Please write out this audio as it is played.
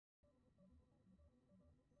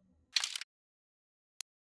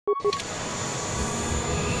The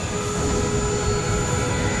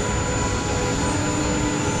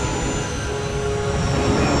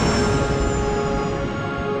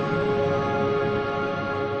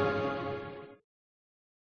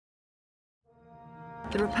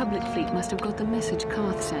Republic fleet must have got the message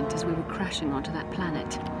Karth sent as we were crashing onto that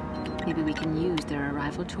planet. Maybe we can use their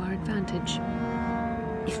arrival to our advantage.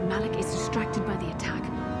 If Malak is distracted by the attack,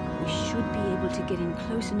 we should be able to get in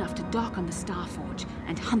close enough to dock on the Starforge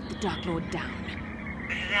and hunt the Dark Lord down.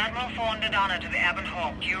 This is Admiral Fawn Dodonna to the Ebon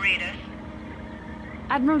Hawk. Do you read us?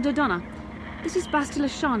 Admiral Dodonna, this is Bastila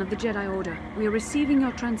Shan of the Jedi Order. We are receiving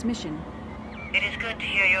your transmission. It is good to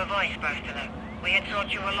hear your voice, Bastila. We had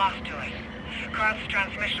thought you were lost to us. Karth's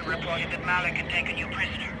transmission reported that Malak had taken you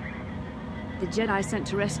prisoner. The Jedi sent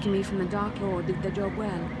to rescue me from the Dark Lord did their job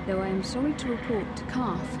well, though I am sorry to report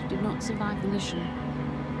Karth did not survive the mission.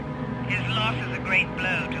 His loss is a great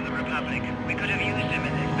blow to the Republic. We could have used him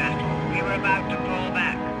in this battle. We were about to pull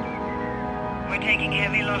back. We're taking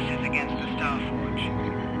heavy losses against the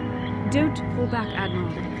Starforge. Don't pull back,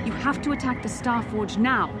 Admiral. You have to attack the Starforge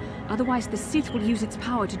now. Otherwise, the Sith will use its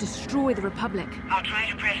power to destroy the Republic. I'll try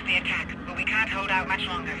to press the attack, but we can't hold out much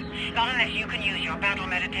longer. Not unless you can use your battle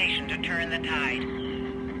meditation to turn the tide.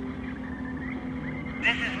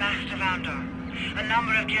 This is Master Vandor. A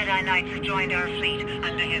number of Jedi Knights have joined our fleet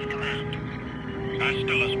under his command.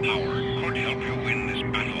 Bastila's power could help you win this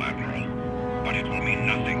battle, Admiral. But it will mean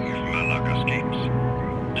nothing if Malak escapes.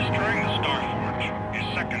 Destroying the Starforge is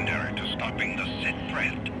secondary to stopping the Sith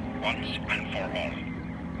threat once and for all.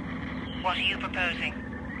 What are you proposing?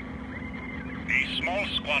 A small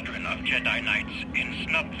squadron of Jedi Knights in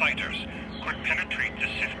snub fighters could penetrate the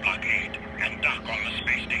Sith blockade and dock on the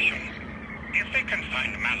space station. If they can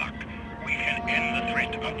find Malak, we can end the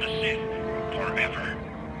threat of the Sith forever.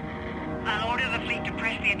 I'll order the fleet to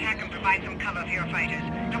press the attack and provide some cover for your fighters.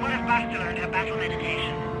 Now what if Bastila and her battle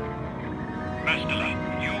meditation?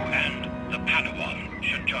 Bastila, you and the Padawan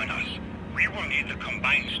should join us. We will need the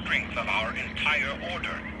combined strength of our entire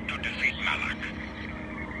order to defeat Malak.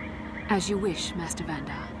 As you wish, Master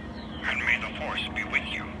Vandor. And may the Force be with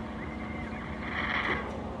you.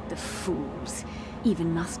 The fools.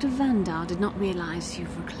 Even Master Vandor did not realize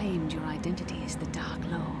you've reclaimed your identity as the Dark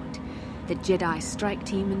Lord. The Jedi strike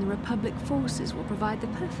team and the Republic forces will provide the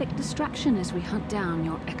perfect distraction as we hunt down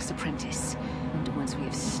your ex-apprentice. And once we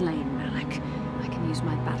have slain Malak, I can use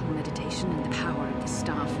my battle meditation and the power of the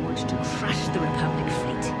Starforge to crush the Republic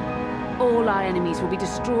fleet. All our enemies will be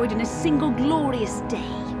destroyed in a single glorious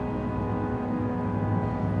day.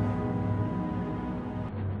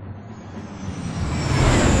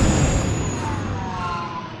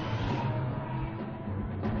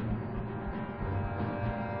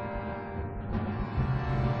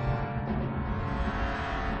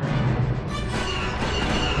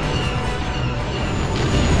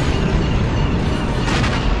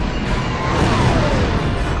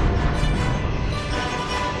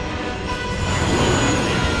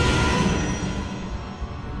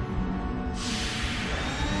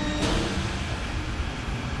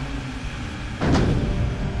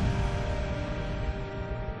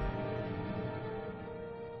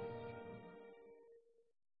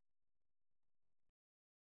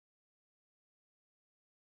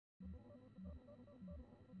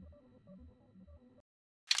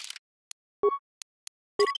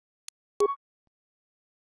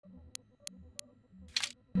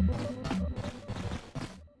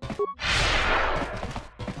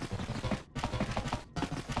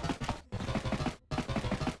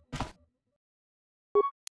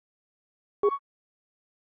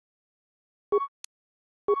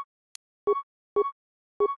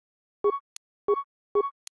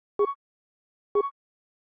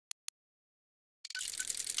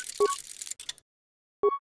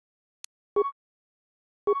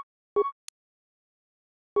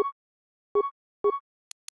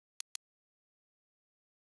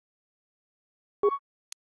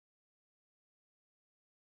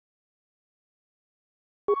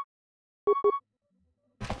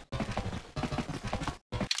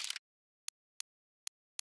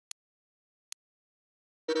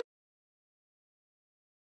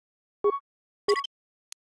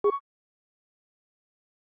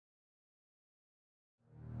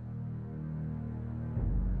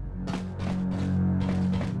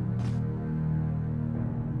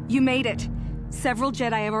 You made it. Several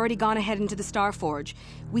Jedi have already gone ahead into the Starforge.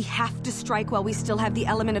 We have to strike while we still have the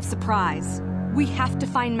element of surprise. We have to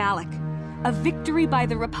find Malak. A victory by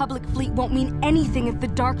the Republic fleet won't mean anything if the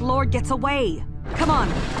Dark Lord gets away. Come on,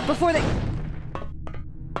 before they...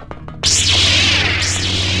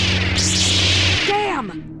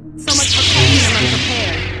 Damn! So much for coming in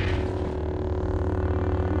unprepared.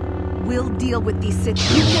 deal with these Sith.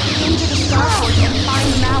 You get into the Star Forge and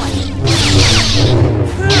find Malak.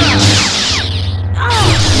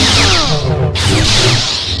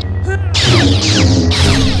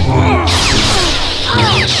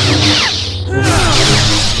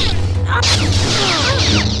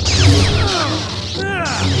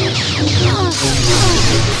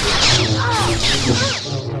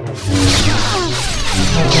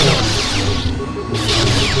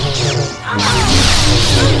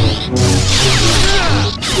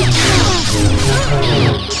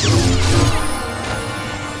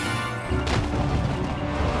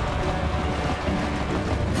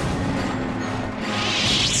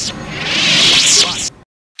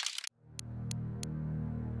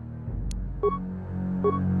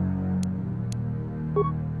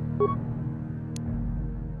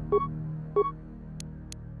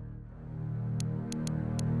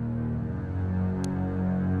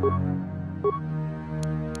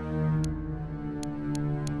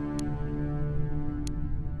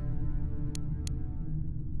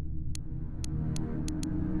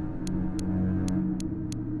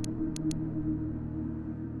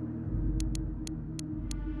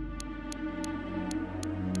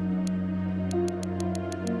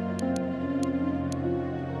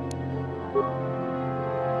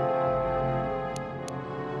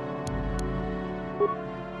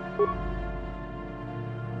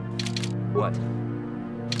 What?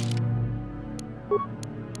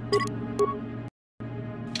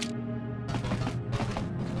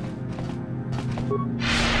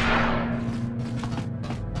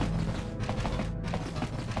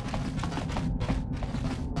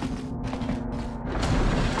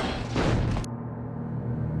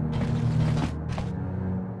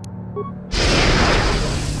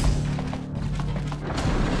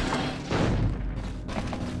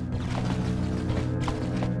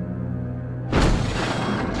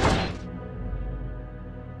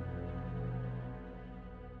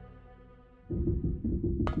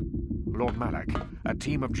 Lord Malak, a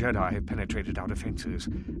team of Jedi have penetrated our defenses.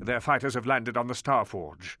 Their fighters have landed on the Star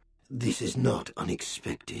Forge. This is not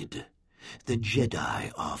unexpected. The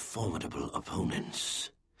Jedi are formidable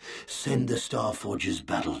opponents. Send the Star Forge's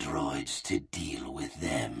battle droids to deal with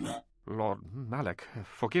them. Lord Malak,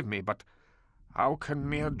 forgive me, but how can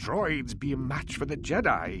mere droids be a match for the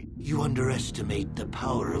Jedi? You underestimate the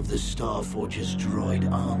power of the Star Forge's droid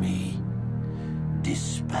army.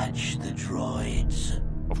 Dispatch the droids.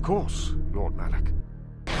 Of course, Lord Malak.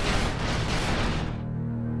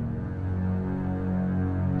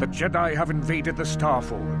 The Jedi have invaded the Star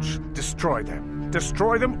Forge. Destroy them.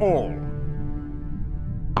 Destroy them all.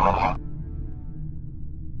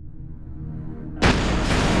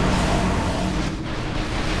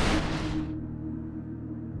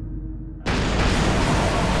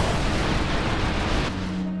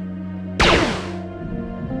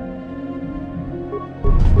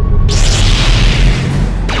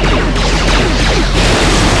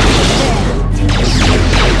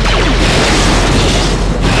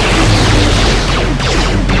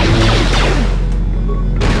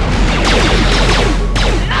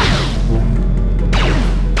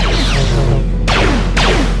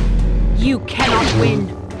 You cannot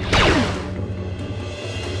win.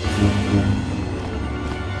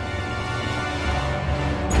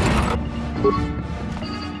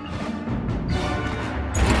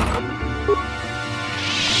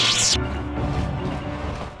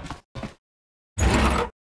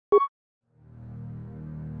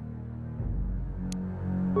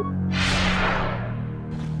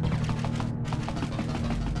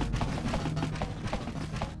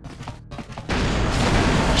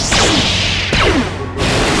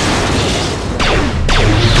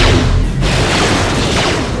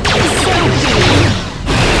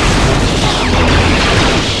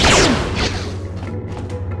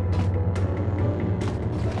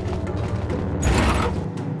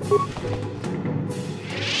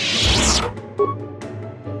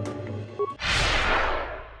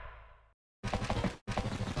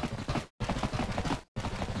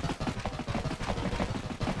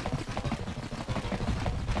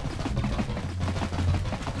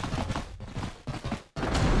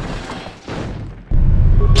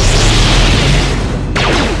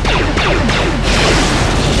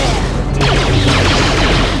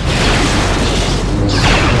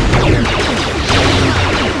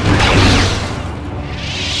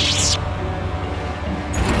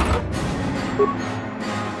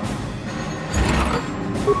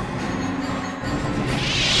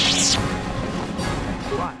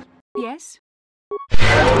 Yes?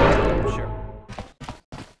 Sure.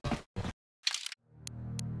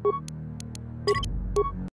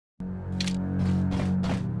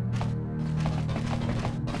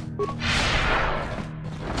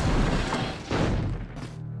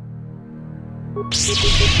 You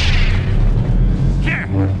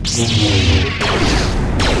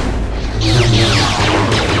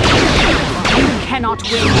cannot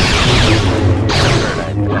win.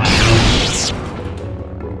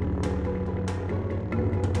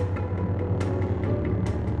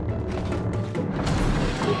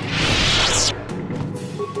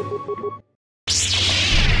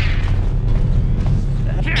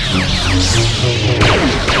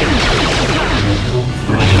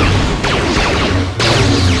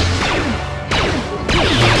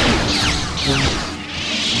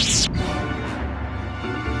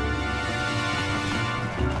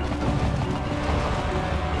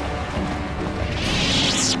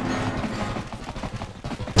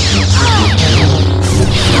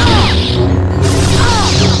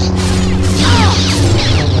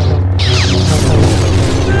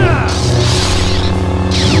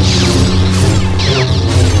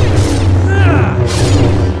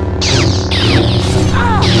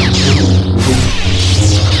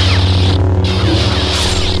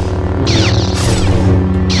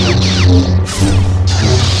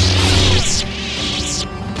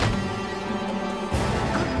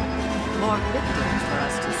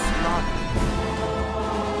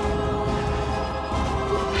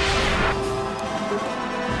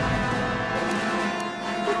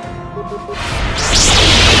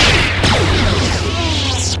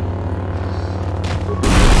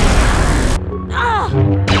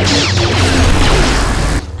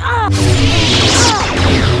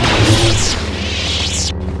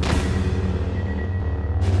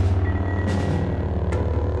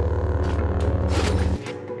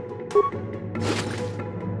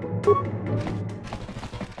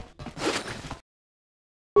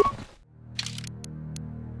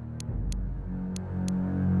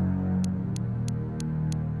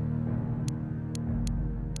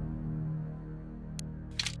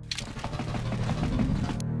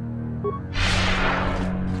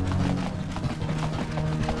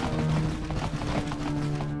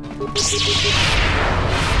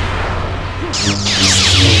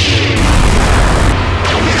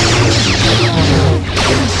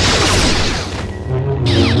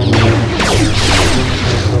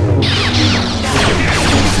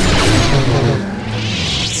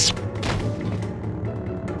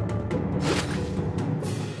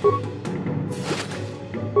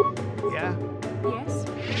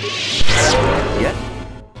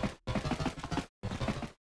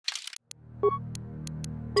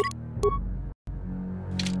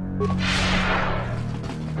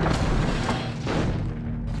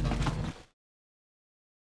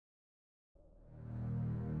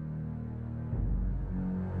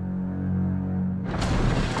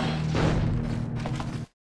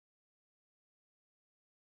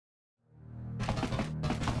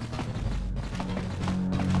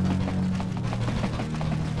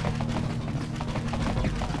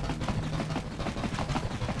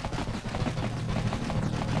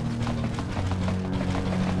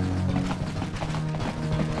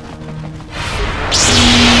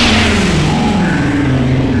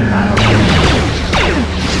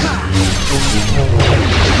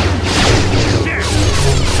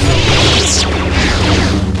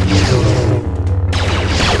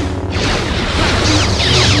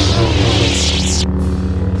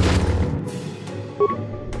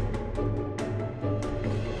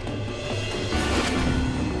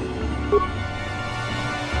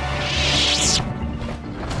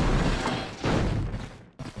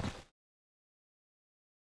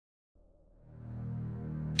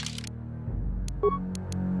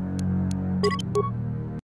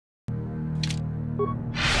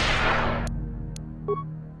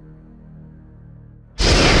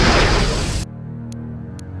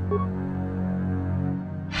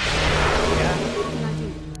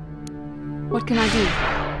 What can I do?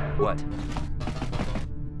 What?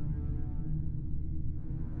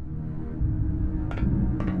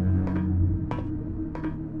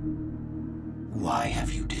 Why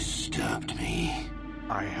have you disturbed me?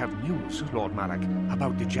 I have news, Lord Malak,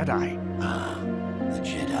 about the Jedi. Ah, the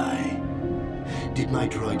Jedi. Did my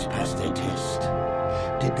droids pass their test?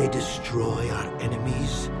 Did they destroy our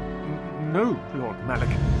enemies? No, Lord Malak.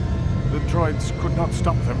 The droids could not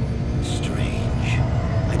stop them. Strange.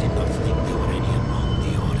 I did not think there were any among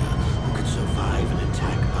the Order who could survive an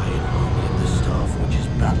attack by an army of the Starforge's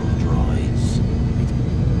battle droids.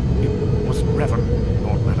 It was Revan,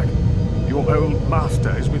 Lord Malak. Your old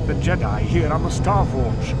master is with the Jedi here on the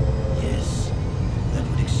Starforge. Yes, that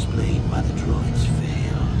would explain why the droids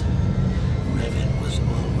failed. Revan was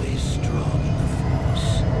always strong in the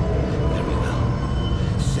Force. Very well.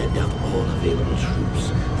 Send out all available troops,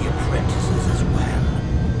 the apprentices as well.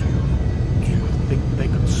 Do you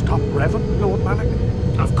stop Revan, Lord Malak?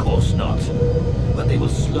 Of course not. But they will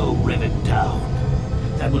slow Revan down.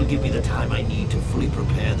 That will give me the time I need to fully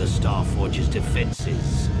prepare the Starforge's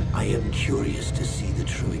defenses. I am curious to see the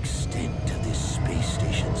true extent of this space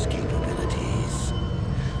station's capabilities.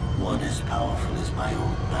 One as powerful as my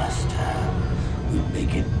old master would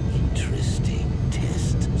make an interesting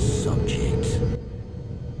test subject.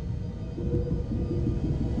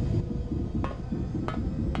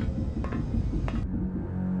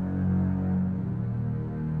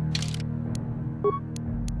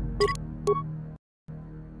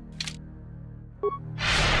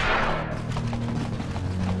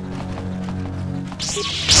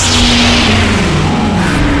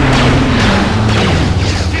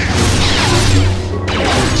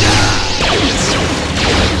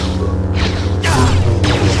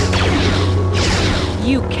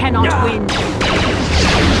 You cannot win.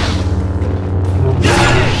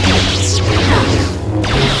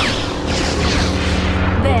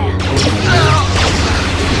 There.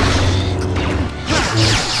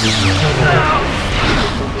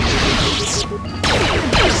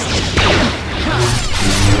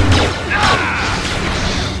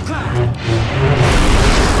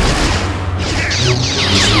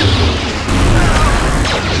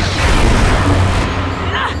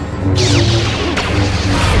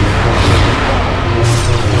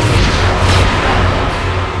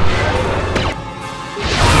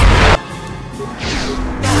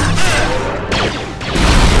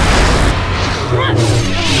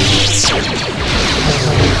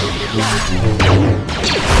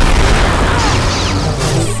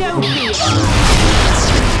 So be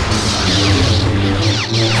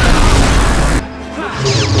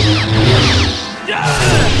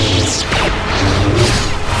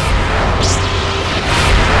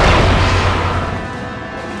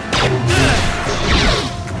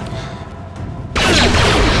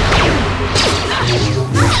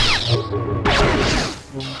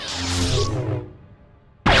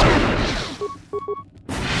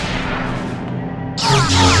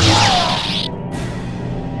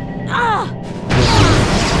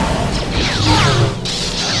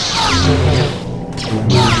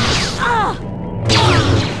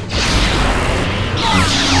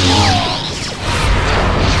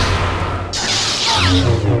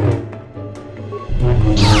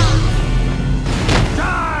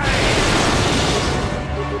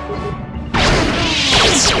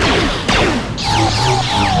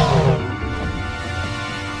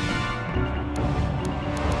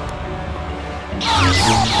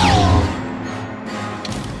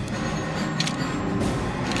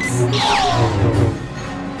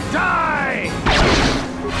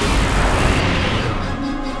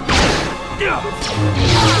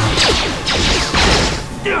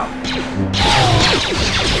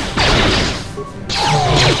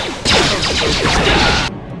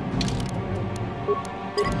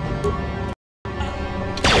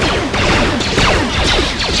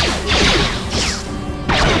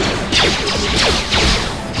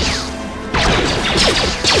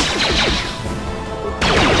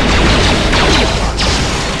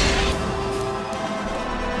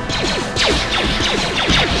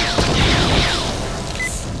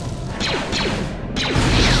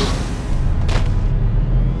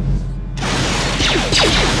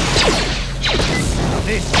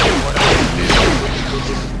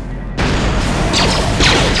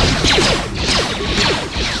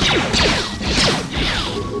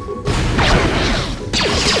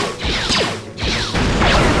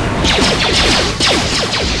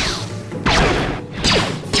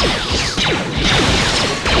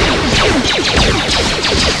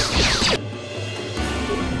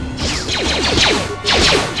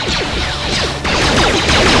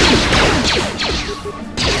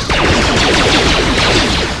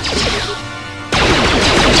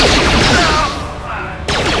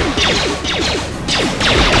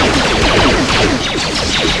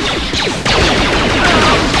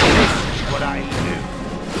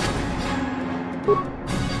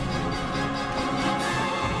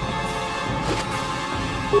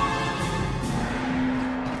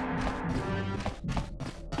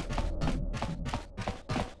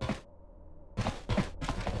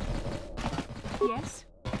Yes?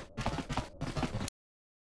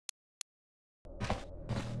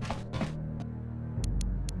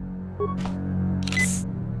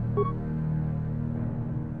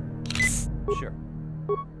 Sure.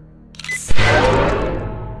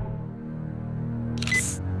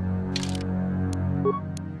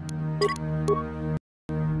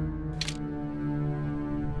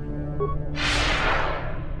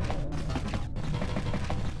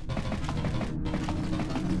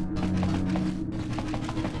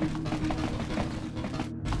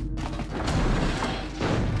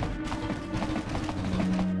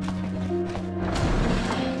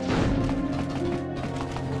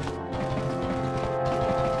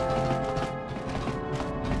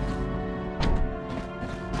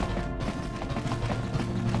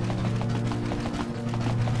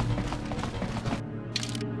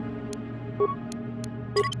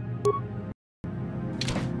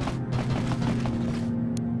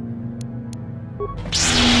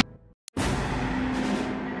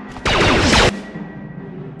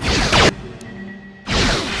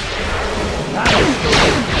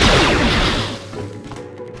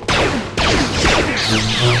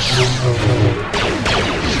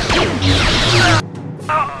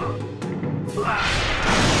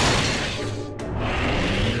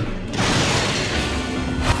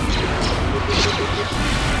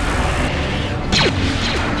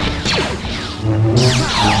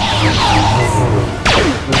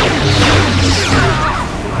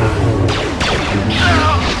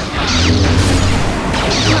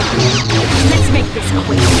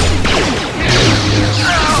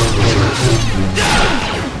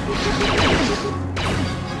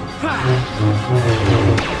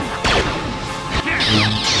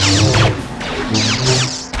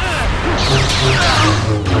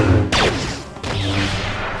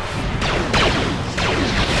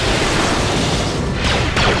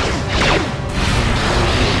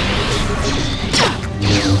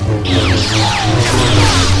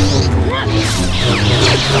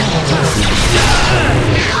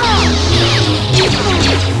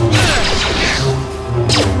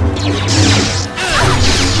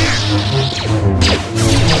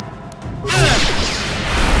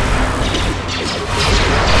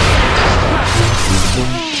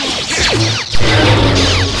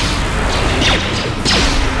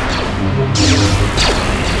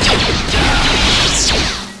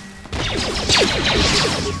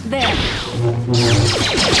 There.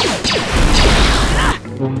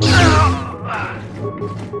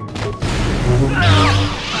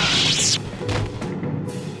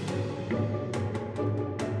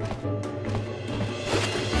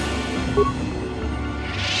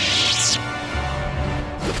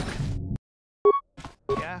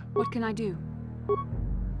 Yeah? What can I do?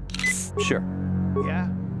 Sure. Yeah?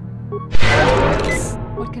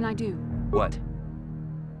 What can I do? What?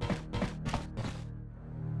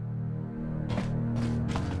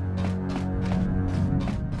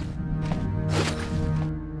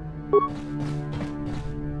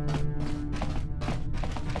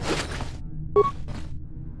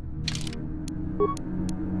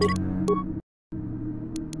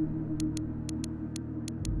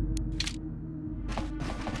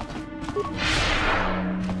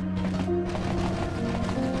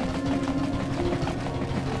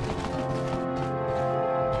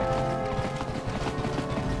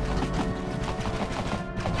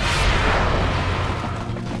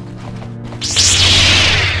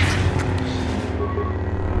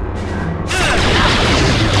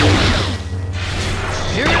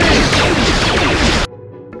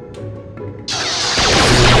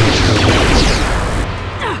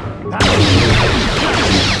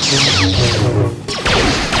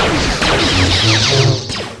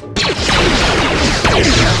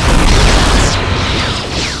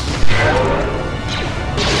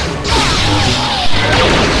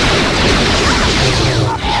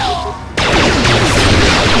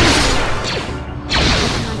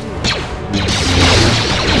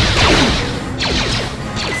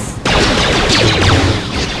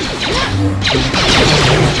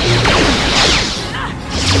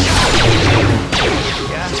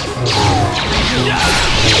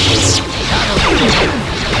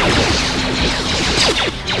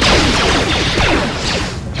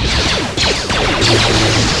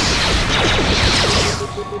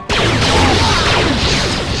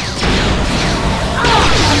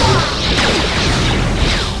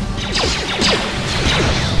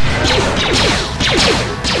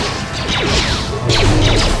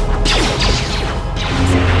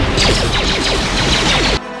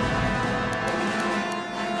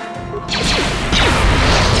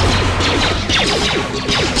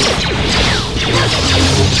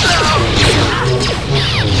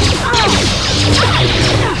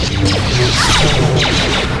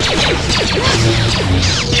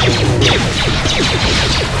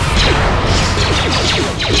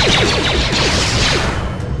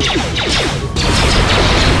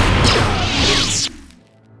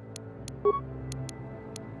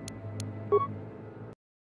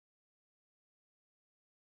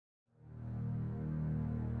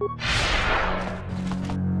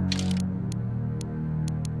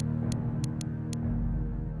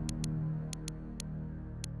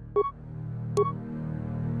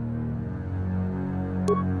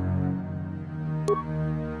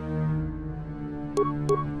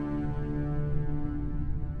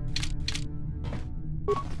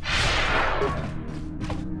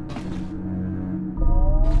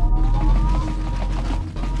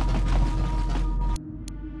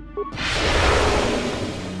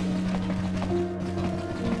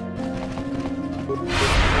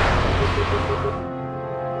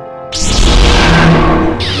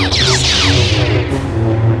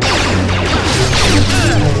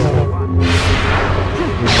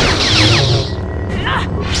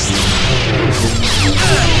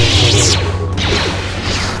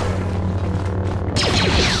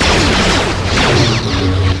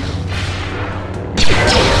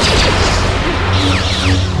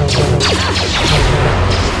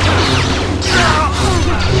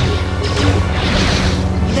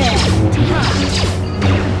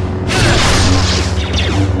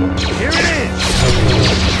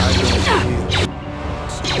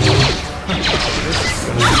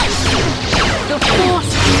 The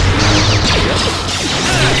Force!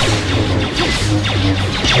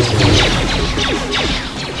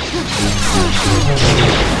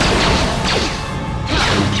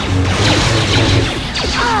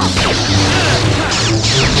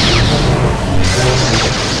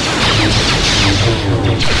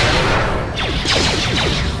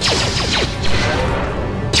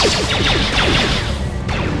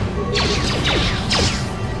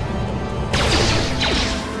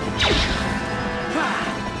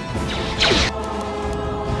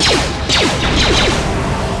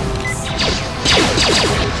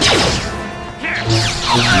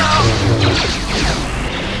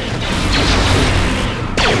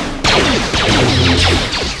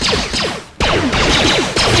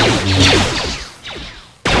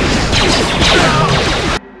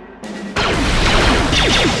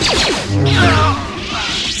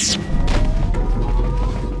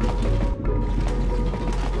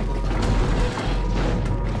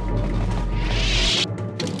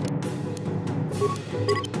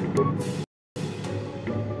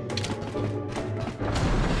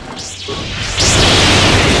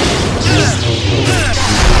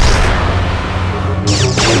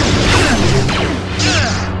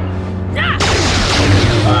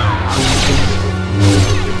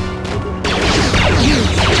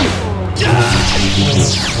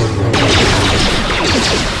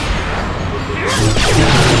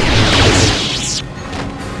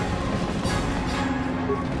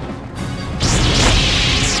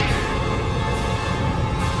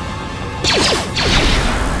 Let's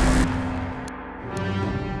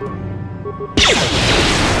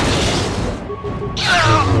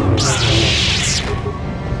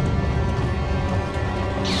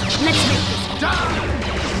make this done!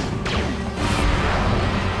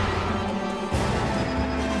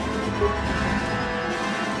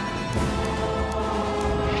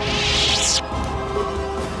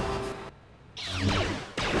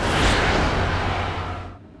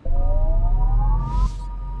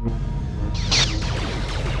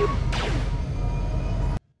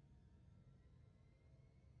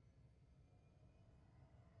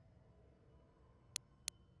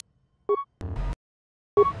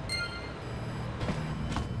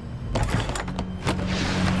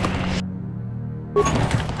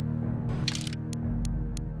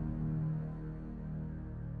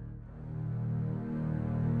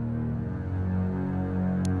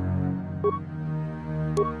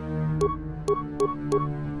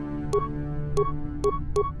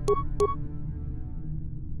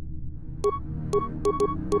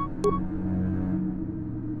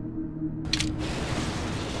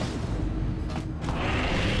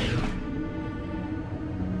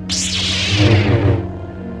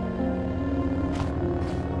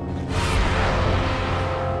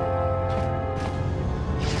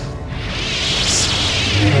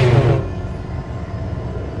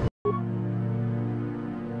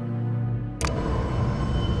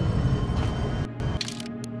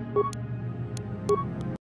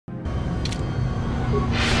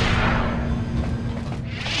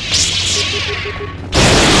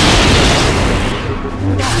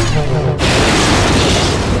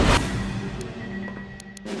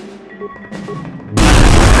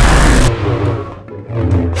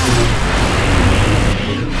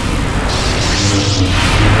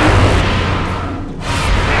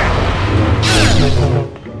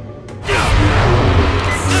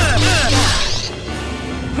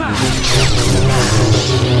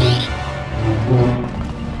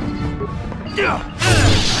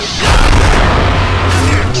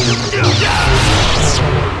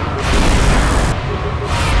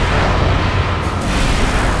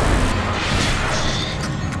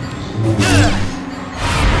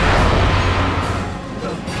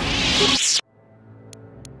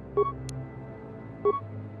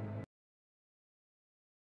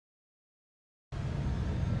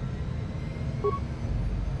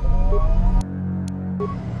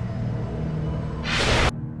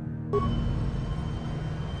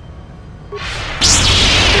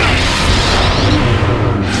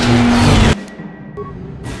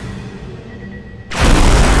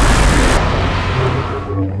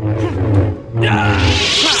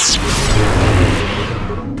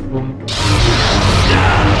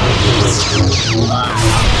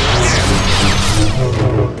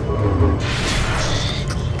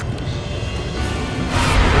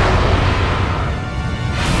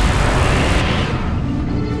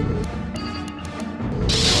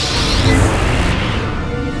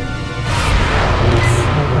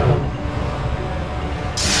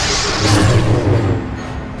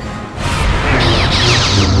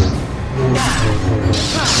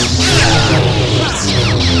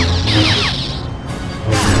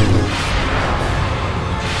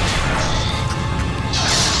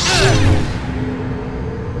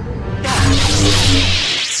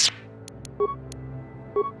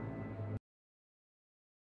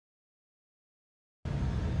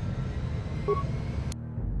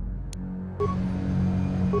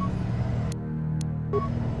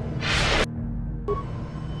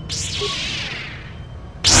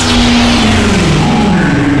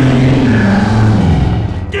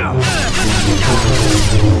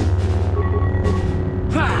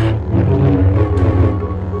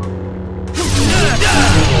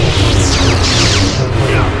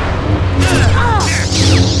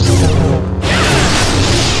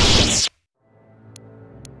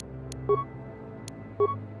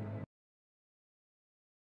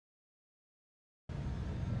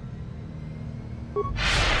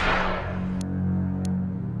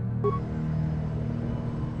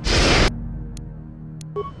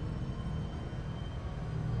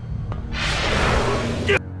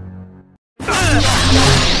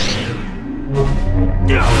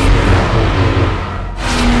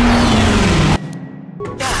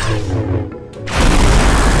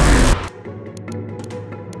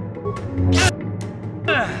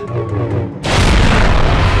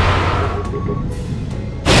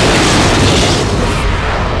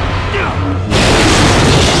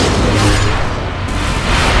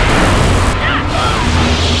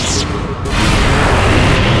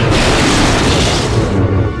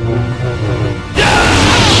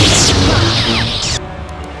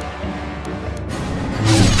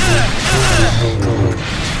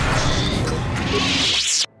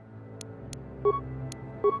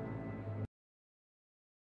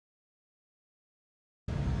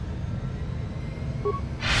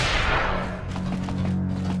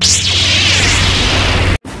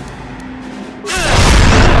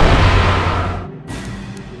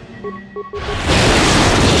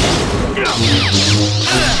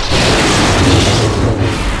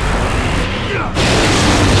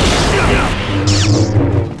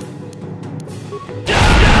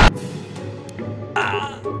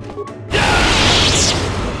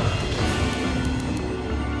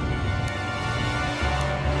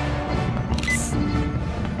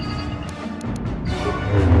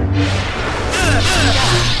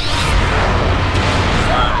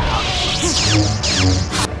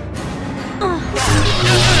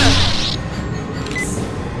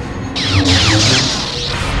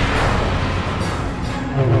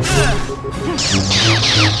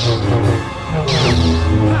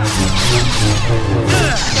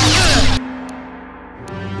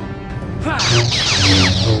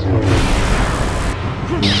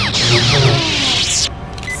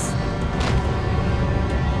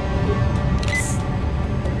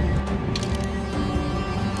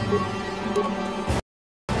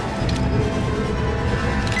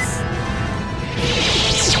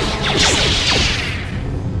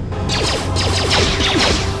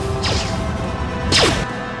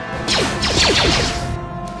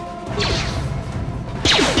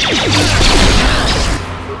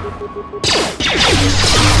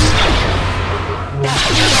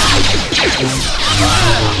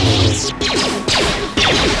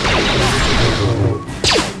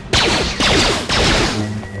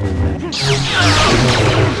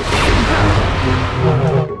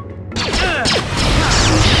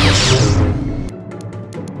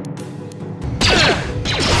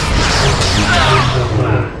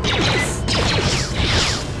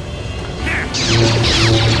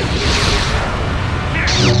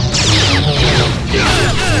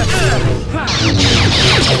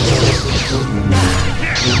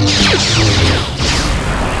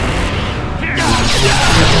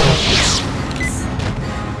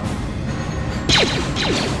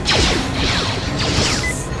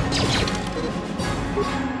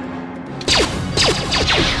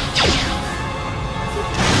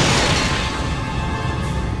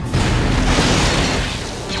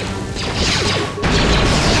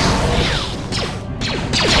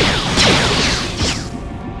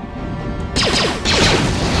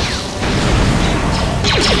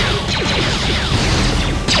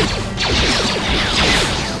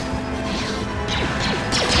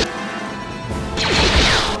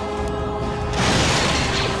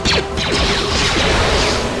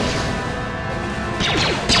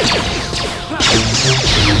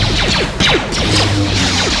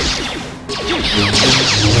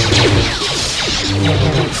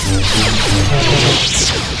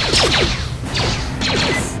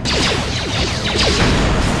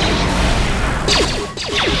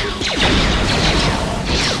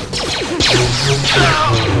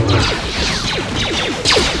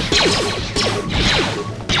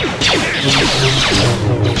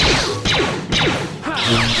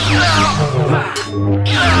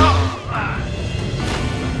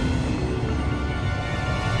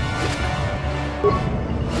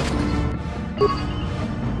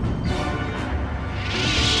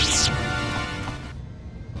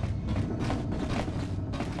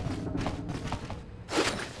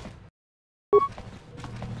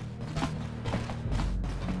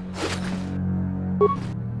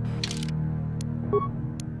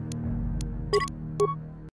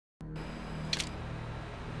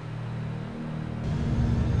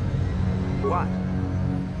 What?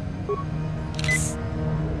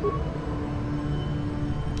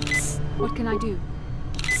 What can I do?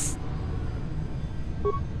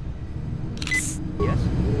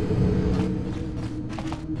 Yes?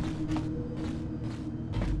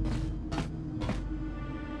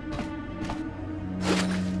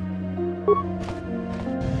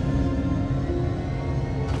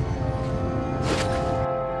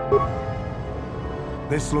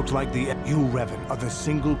 This looks like the... You, Revan, are the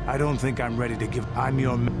single... I don't think I'm ready to give... I'm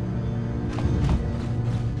your...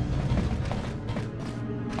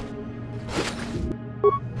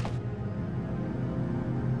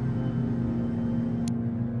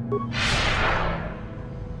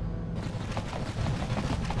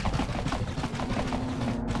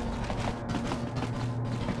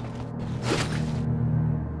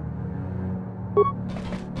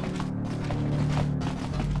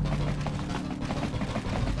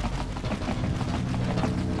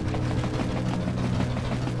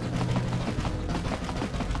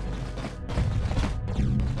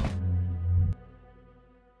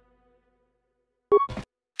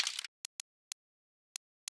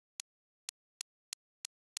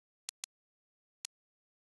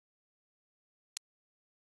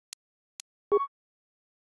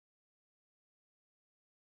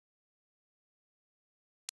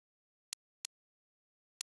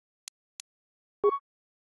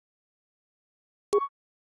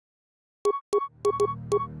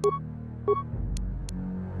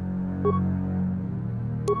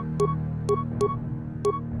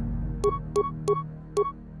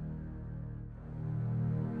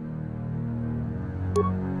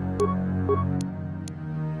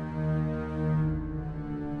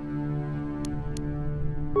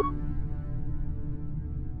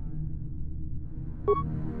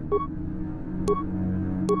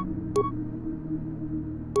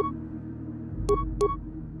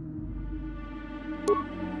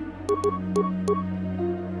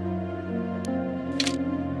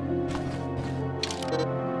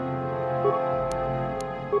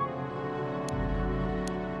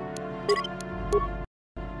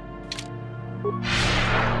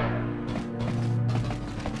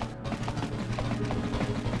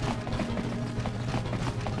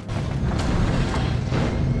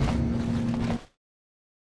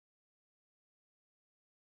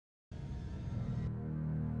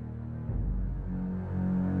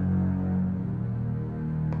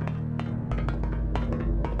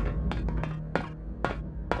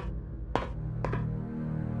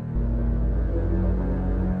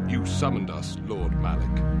 You summoned us, Lord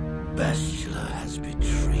Malak. Bastila has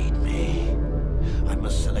betrayed me. I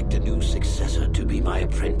must select a new successor to be my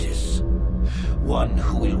apprentice. One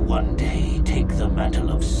who will one day take the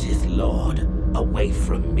mantle of Sith Lord away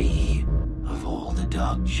from me. Of all the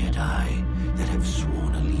Dark Jedi that have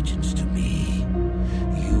sworn allegiance to me,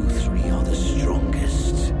 you three are the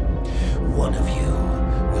strongest. One of you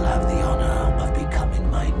will have the honor of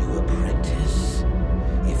becoming my new apprentice,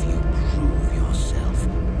 if you prove yourself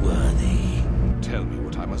worthy. Tell me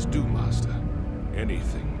what I must do, Master.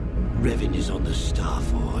 Anything. Revan is on the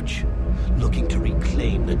Starforge, looking to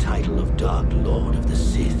reclaim the title of Dark Lord of the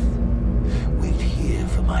Sith. Wait here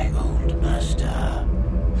for my old master.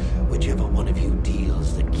 Whichever one of you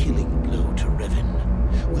deals the killing blow to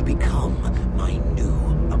Revan will become my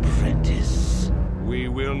new apprentice. We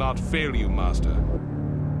will not fail you, Master.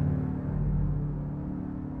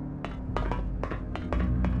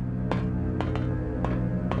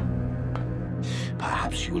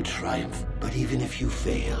 Perhaps you will triumph, but even if you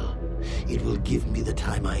fail, it will give me the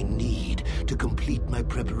time I need to complete my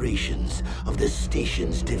preparations of the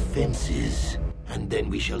station's defenses. And then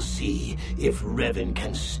we shall see if Revan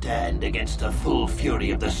can stand against the full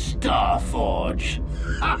fury of the Starforge.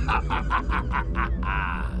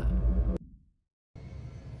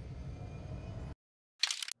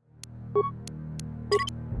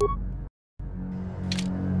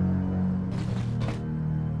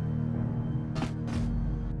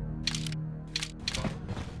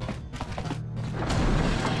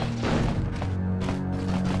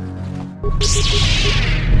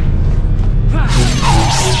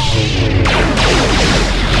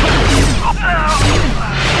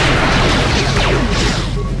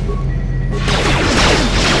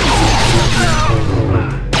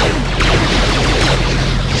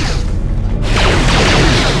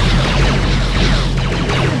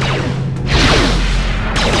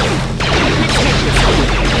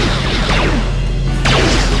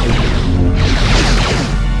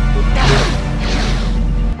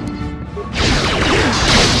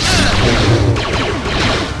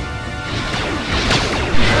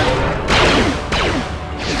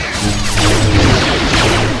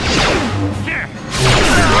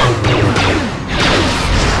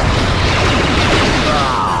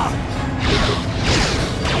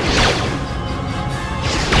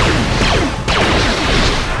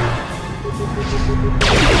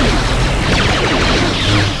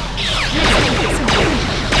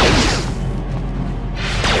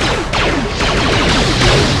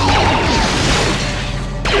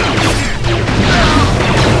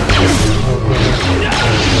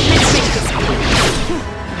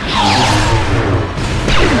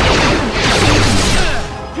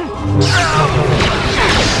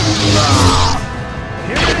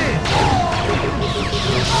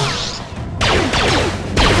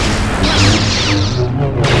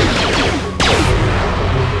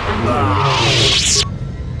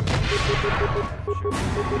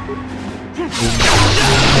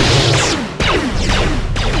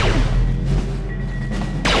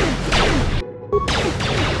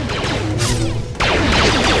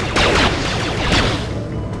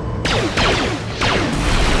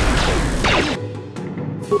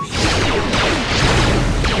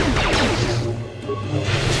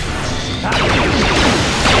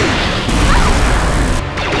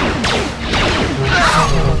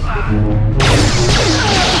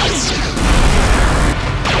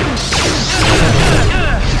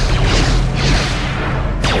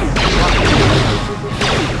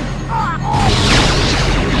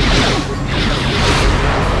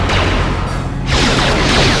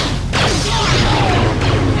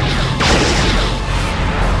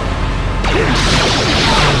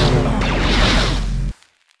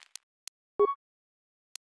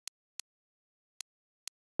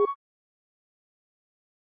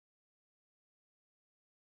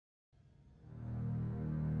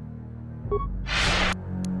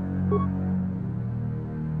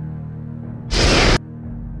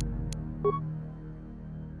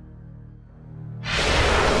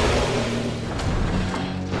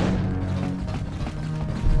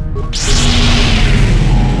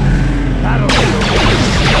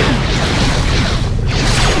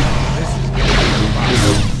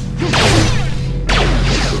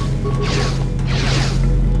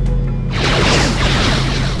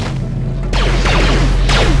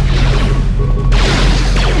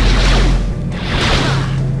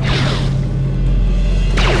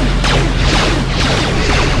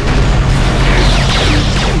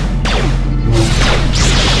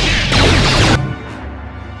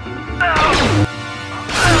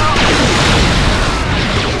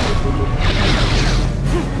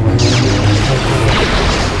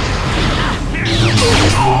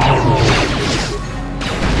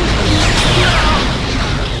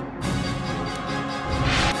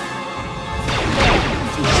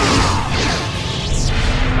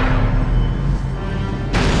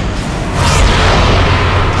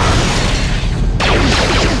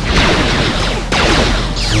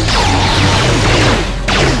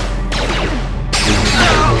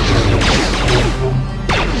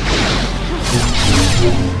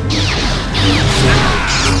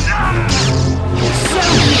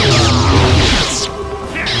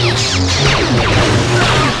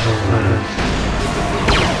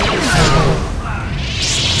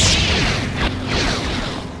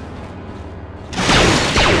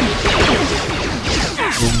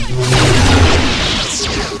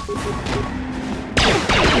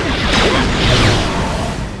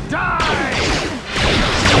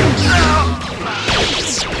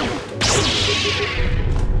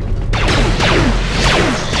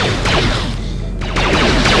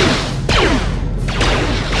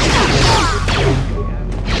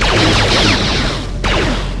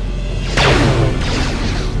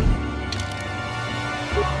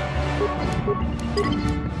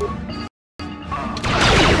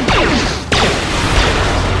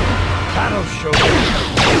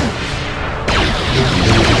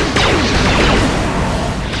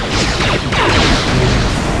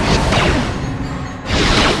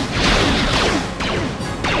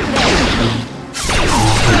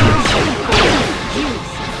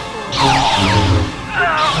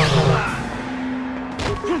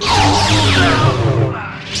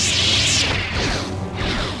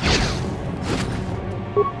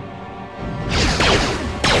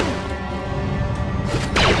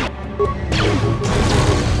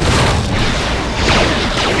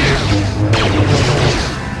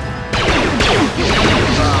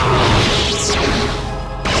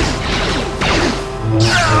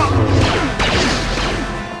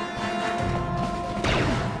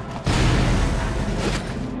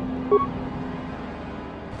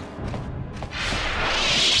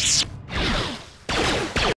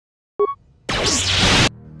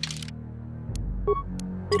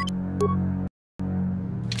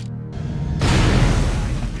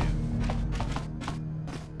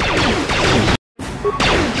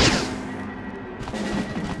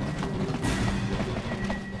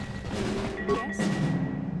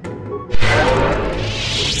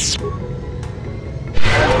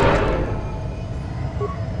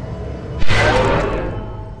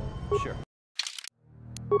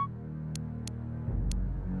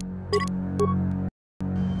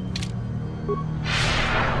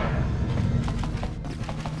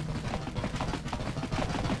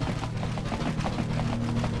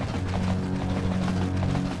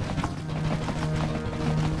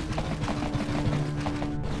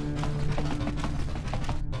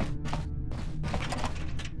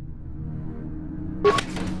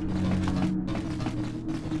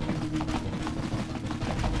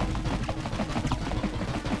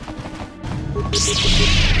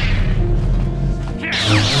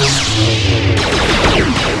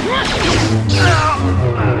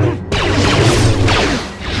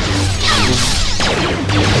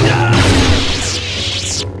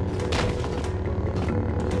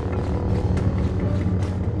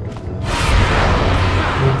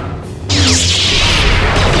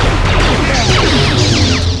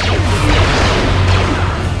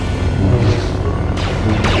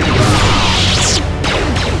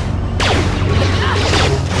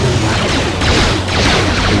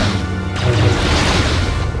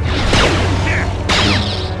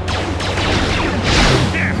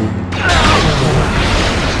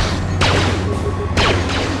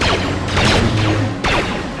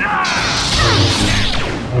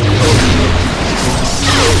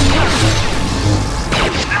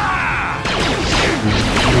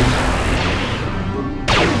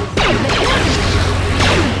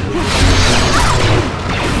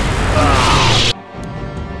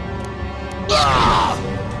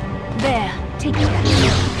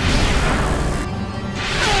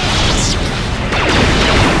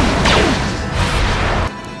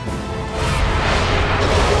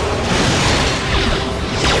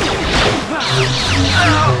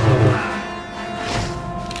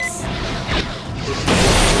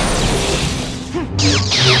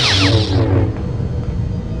 Yes?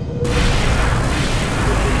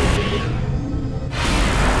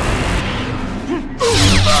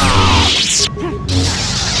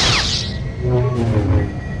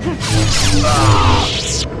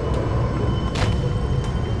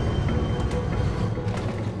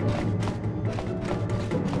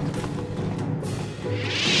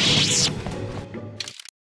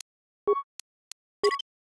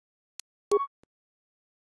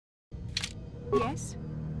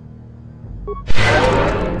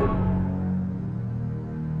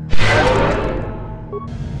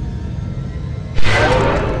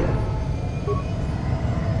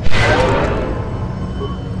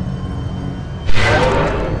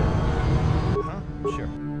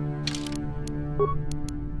 Sure.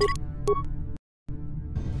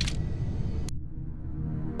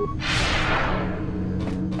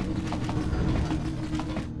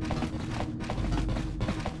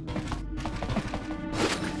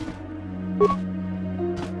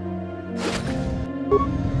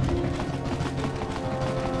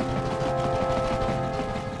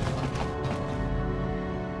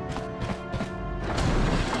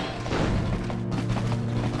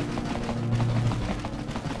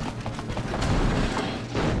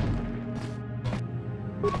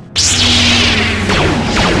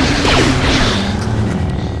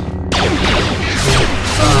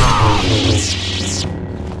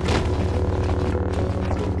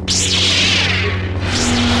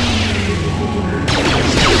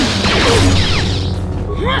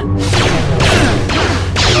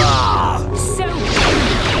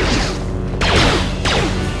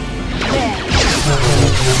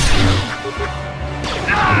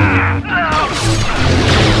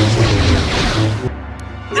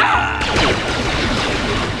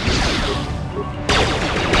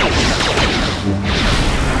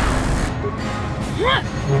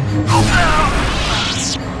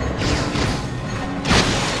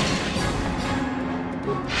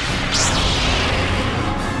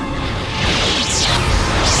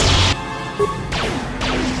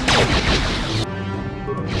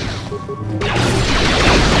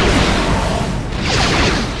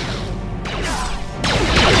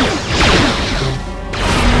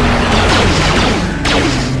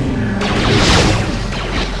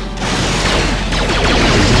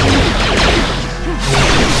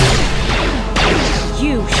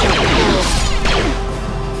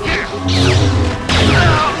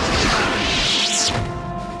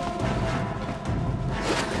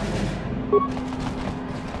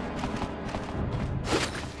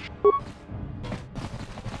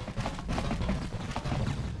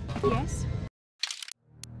 Yes?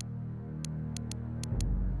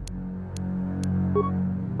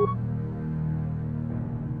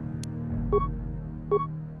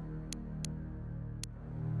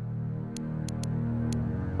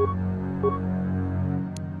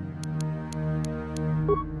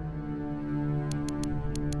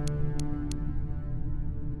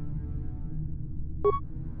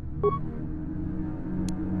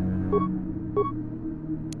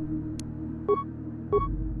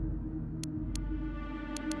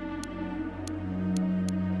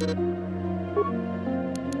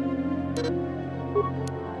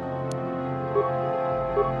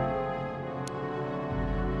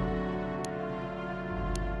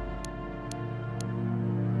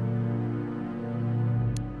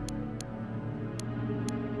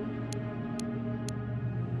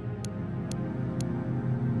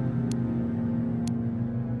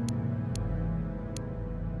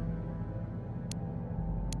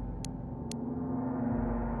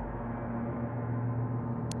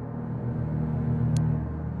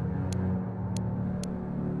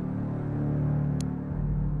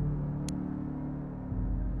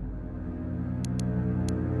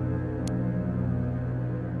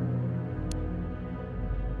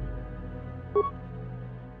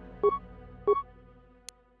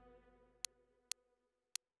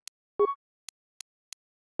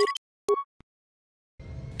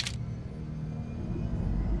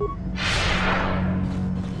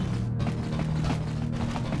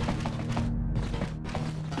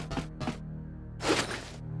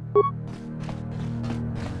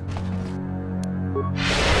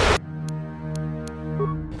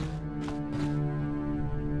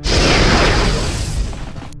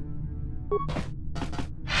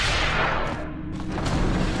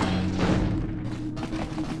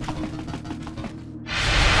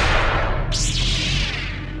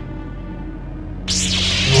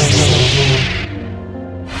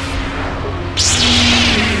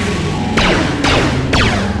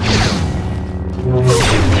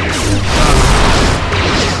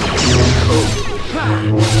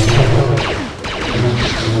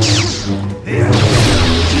 What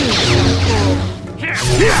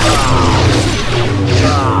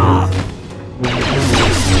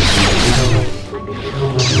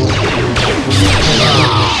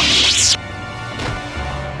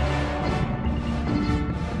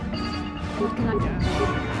can I do?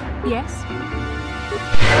 Yes?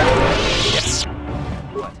 Yes.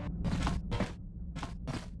 What?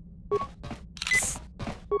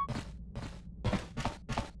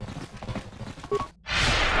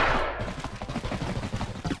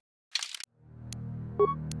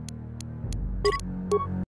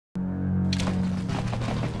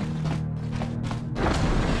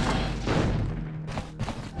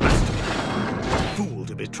 Fool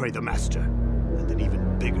to betray the Master, and an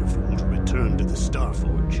even bigger fool to return to the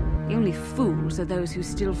Starforge. The only fools are those who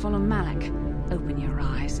still follow Malak. Open your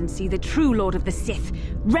eyes and see the true Lord of the Sith.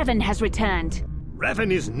 Revan has returned.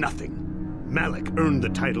 Revan is nothing. Malak earned the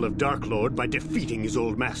title of Dark Lord by defeating his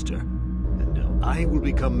old master. And now I will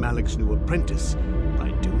become Malak's new apprentice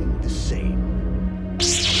by doing the same.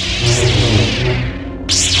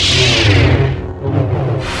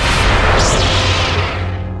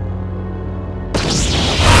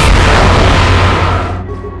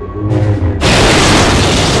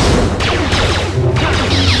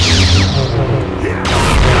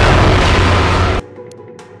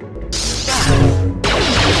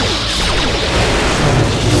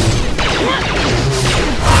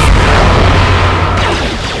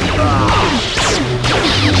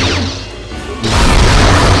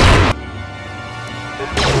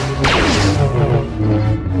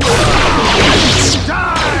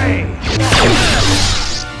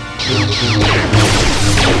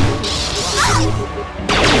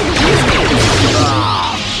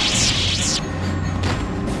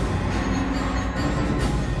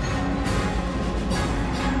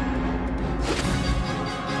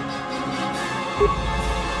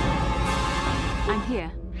 I'm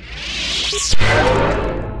here.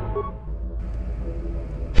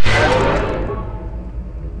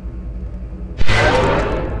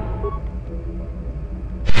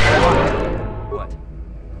 What?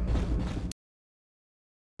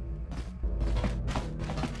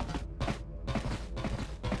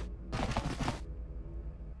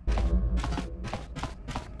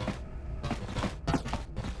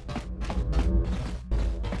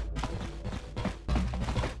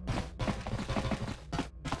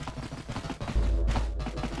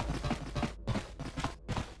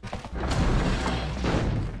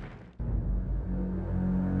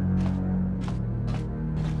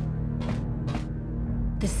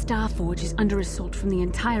 The Starforge is under assault from the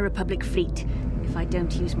entire Republic fleet. If I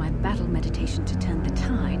don't use my battle meditation to turn the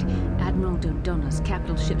tide, Admiral Dodonna's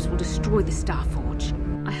capital ships will destroy the Starforge.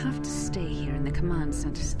 I have to stay here in the command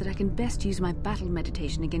center so that I can best use my battle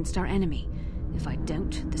meditation against our enemy. If I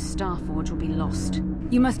don't, the Starforge will be lost.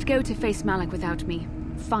 You must go to face Malak without me.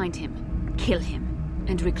 Find him, kill him,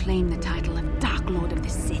 and reclaim the title of Dark Lord of the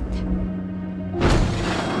Sith.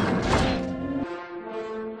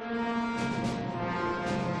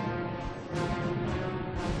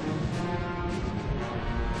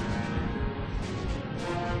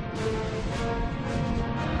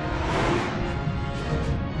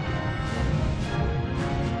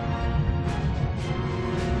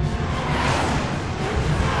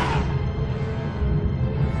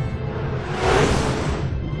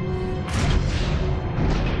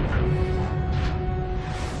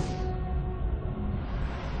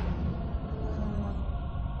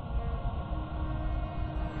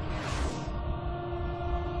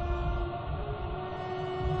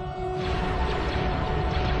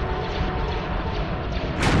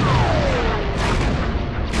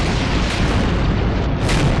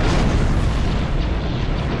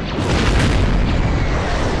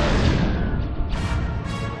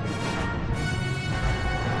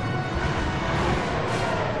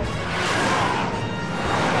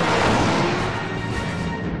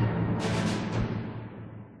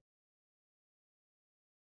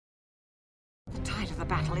 The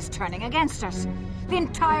battle is turning against us. The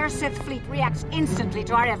entire Sith fleet reacts instantly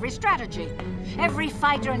to our every strategy. Every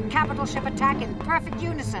fighter and capital ship attack in perfect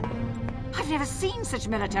unison. I've never seen such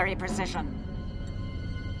military precision.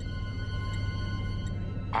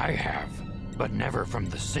 I have, but never from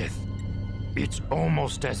the Sith. It's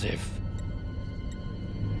almost as if...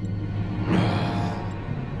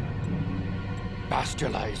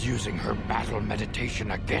 Bastila is using her battle meditation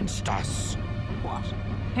against us. What?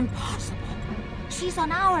 Impossible. She's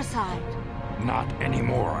on our side. Not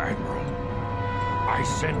anymore, Admiral. I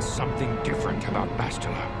sensed something different about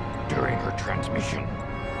Bastila during her transmission,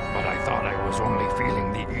 but I thought I was only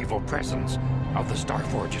feeling the evil presence of the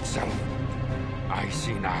Starforge itself. I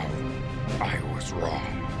see now. I was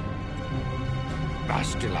wrong.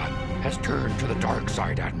 Bastila has turned to the dark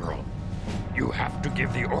side, Admiral. You have to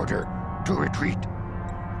give the order to retreat.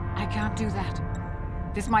 I can't do that.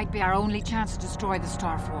 This might be our only chance to destroy the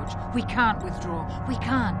Starforge. We can't withdraw. We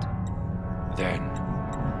can't. Then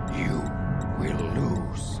you will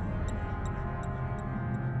lose.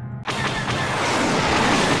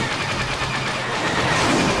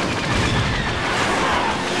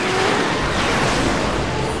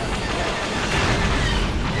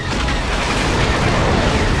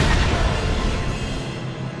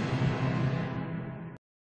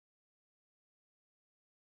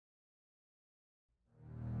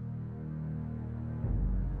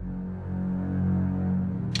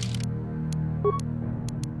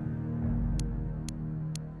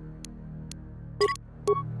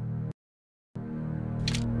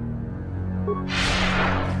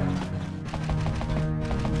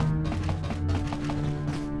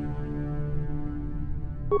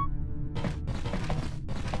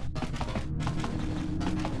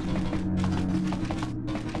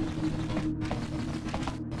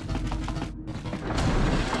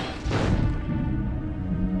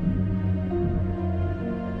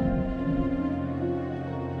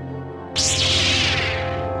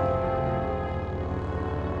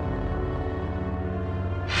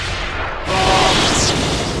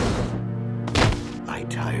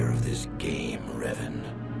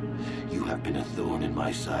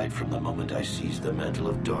 From the moment I seized the mantle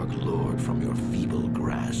of Dark Lord from your feeble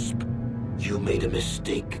grasp. You made a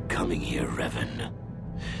mistake coming here, Revan.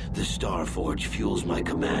 The Starforge fuels my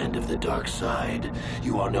command of the dark side.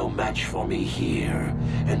 You are no match for me here,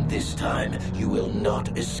 and this time you will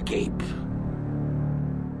not escape.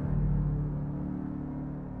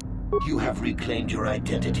 You have reclaimed your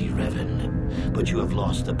identity, Revan, but you have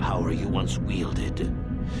lost the power you once wielded.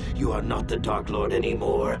 You are not the Dark Lord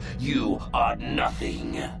anymore. You are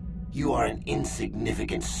nothing. You are an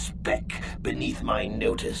insignificant speck beneath my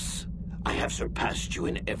notice. I have surpassed you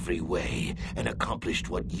in every way and accomplished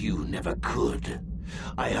what you never could.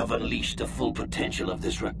 I have unleashed the full potential of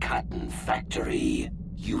this Rakatan factory.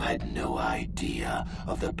 You had no idea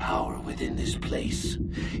of the power within this place.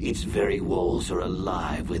 Its very walls are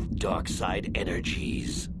alive with dark side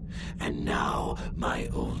energies. And now, my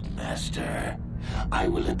old master, I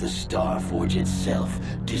will let the Starforge itself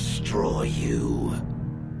destroy you.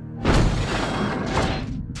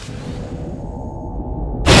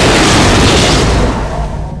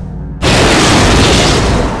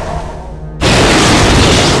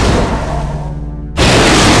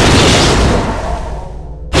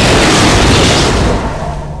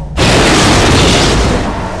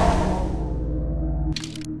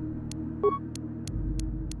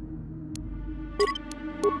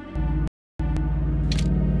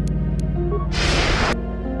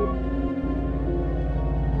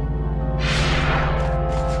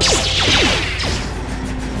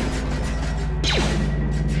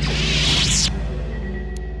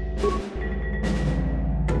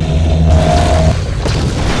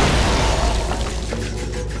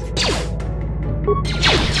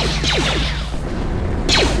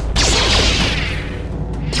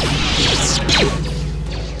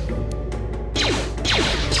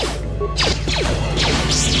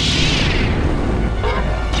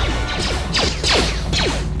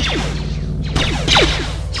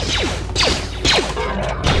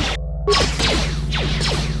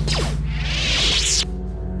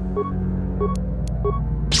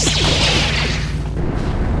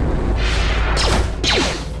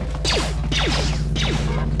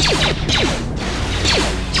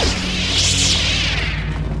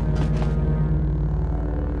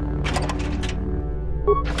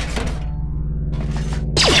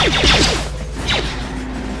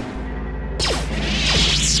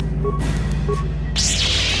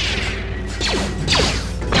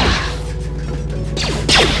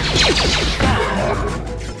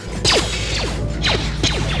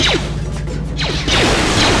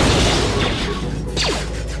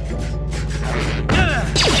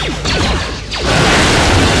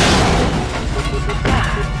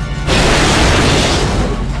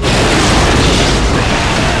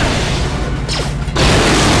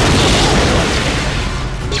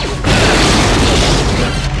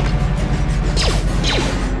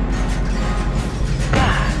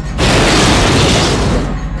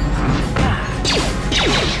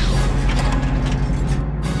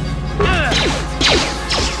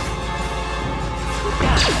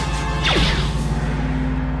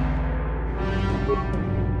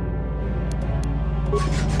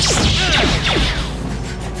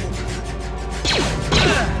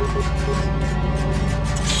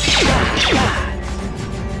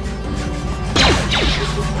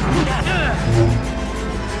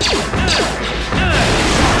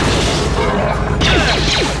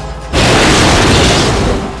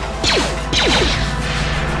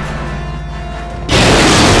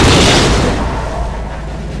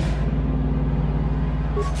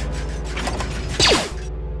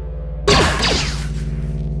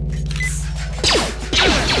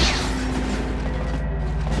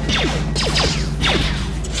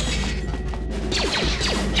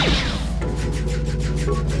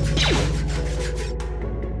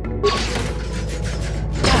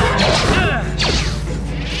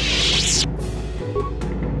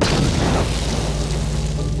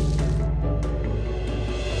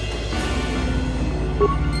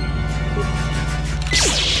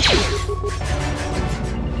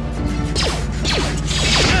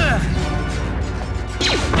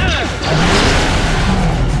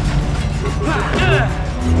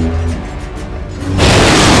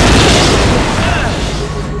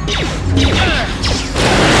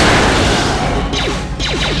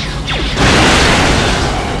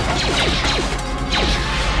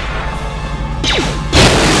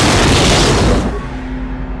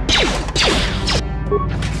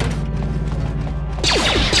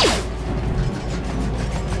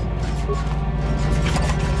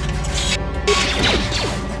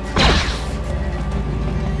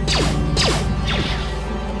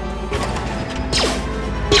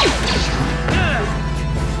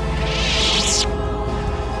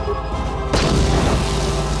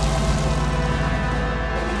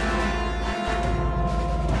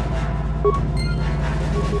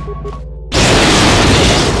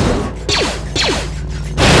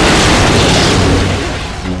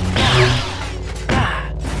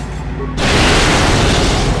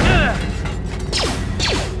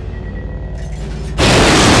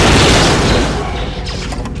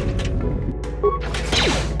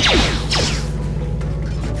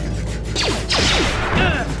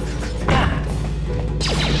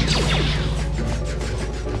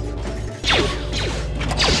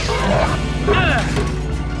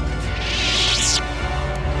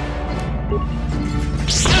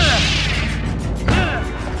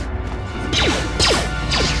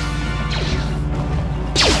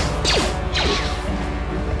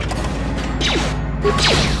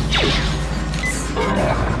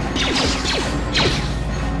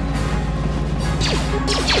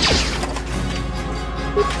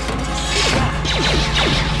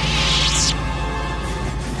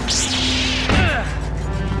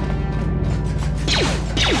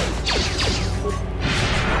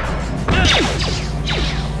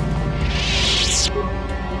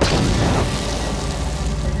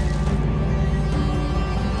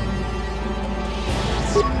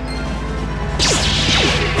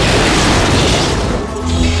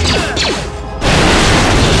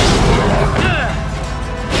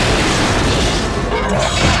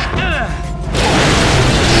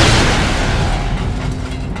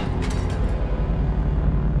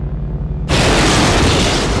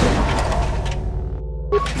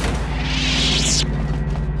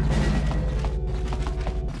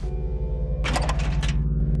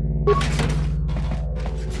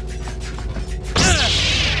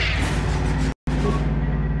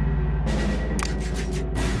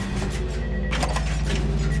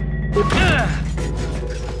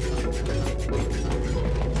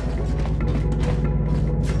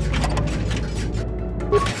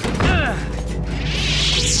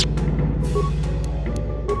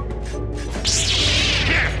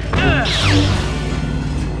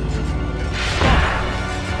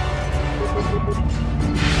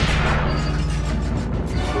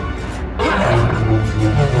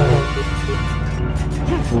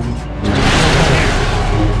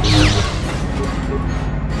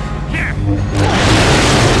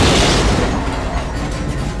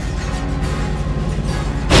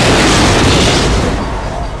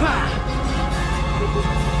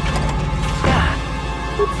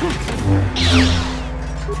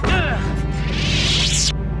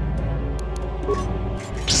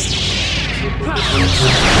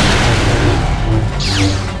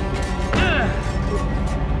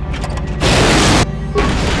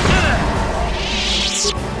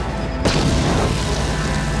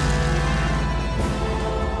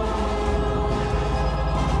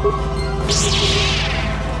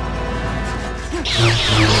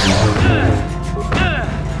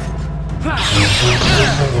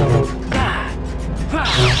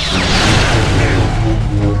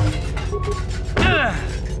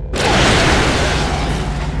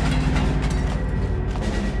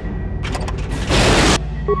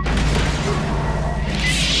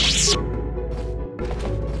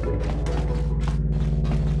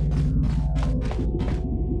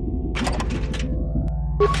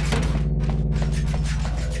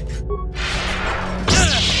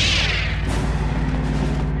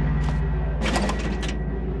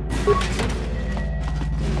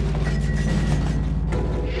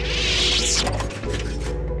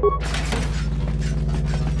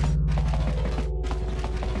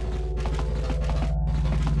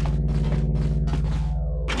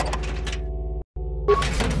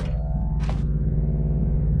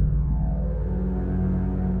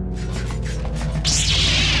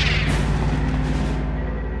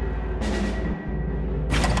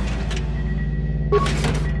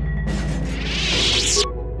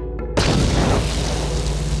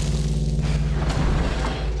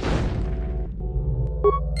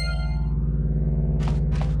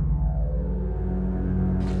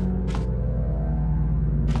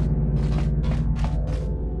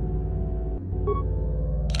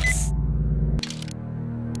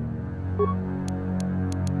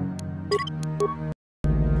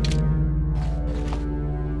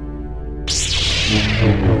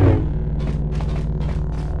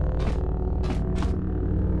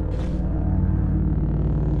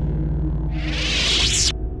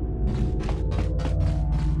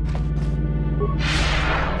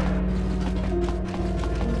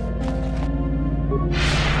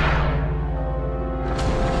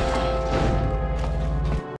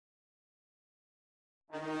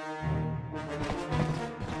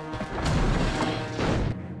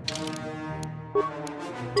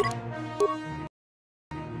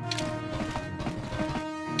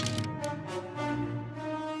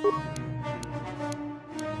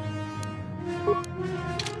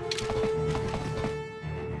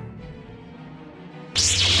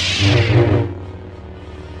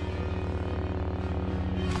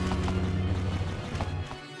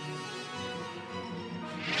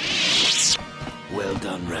 Well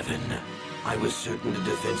done, Revan. I was certain the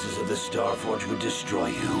defenses of the Starforge would destroy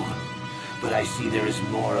you. But I see there is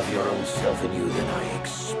more of your own self in you than I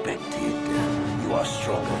expected. You are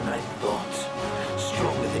stronger than I thought.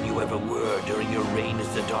 Stronger than you ever were during your reign as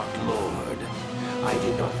the Dark Lord. I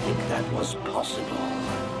did not think that was possible.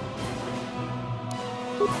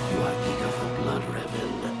 You are eager for blood,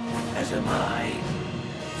 Revan. As am I.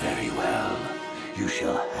 Very well. You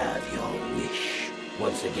shall have your wish.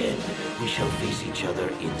 Once again, we shall face each other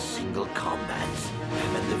in single combat,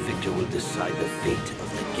 and the victor will decide the fate of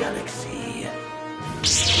the galaxy.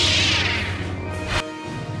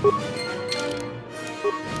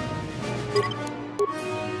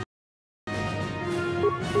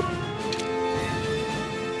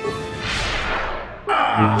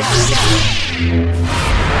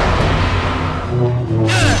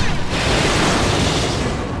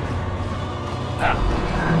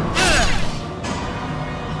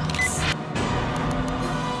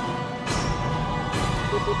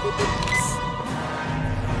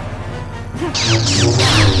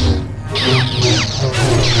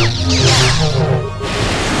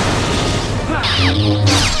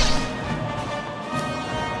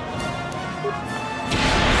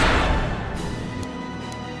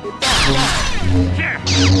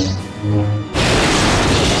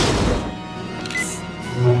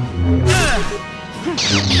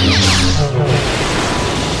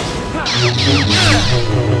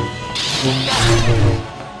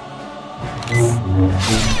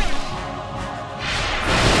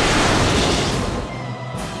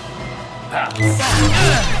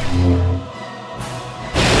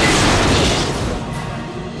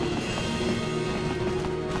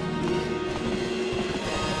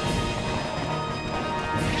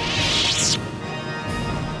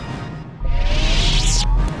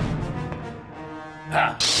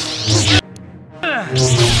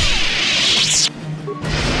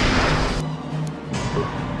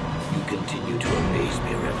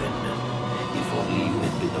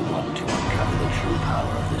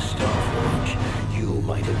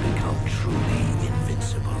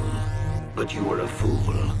 But you were a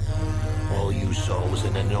fool. All you saw was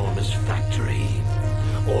an enormous factory.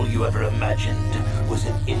 All you ever imagined was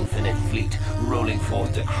an infinite fleet rolling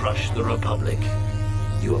forth to crush the Republic.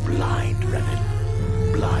 You are blind,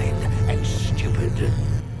 Revan. Blind and stupid.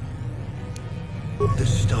 The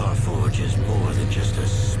Starforge is more than just a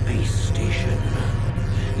space station.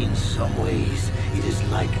 In some ways, it is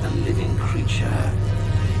like a living creature.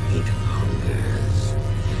 It hungers,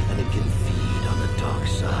 and it can feed on the dark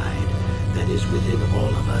side that is within all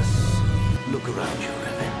of us. Look around you,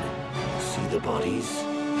 Revan. See the bodies?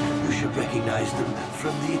 You should recognize them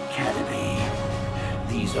from the Academy.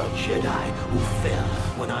 These are Jedi who fell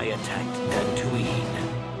when I attacked Dantooine.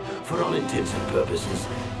 For all intents and purposes,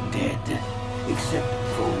 dead, except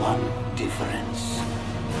for one difference.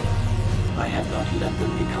 I have not let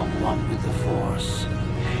them become one with the Force.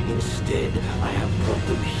 Instead, I have brought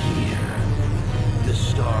them here. The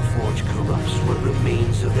Starforge corrupts what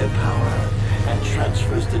remains of their power and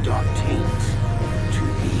transfers the dark taint to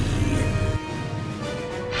me.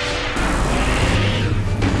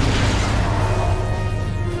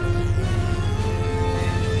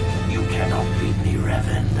 You cannot beat me,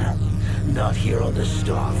 Revan. Not here on the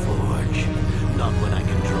Starforge. Not when I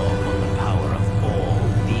can draw upon the power of all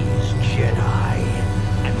these Jedi.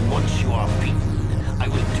 And once you are beaten, I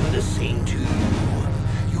will do the same to you.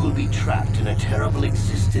 You will be trapped in a terrible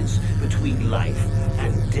existence between life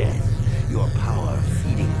and death. Your power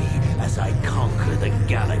feeding me as I conquer the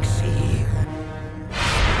galaxy.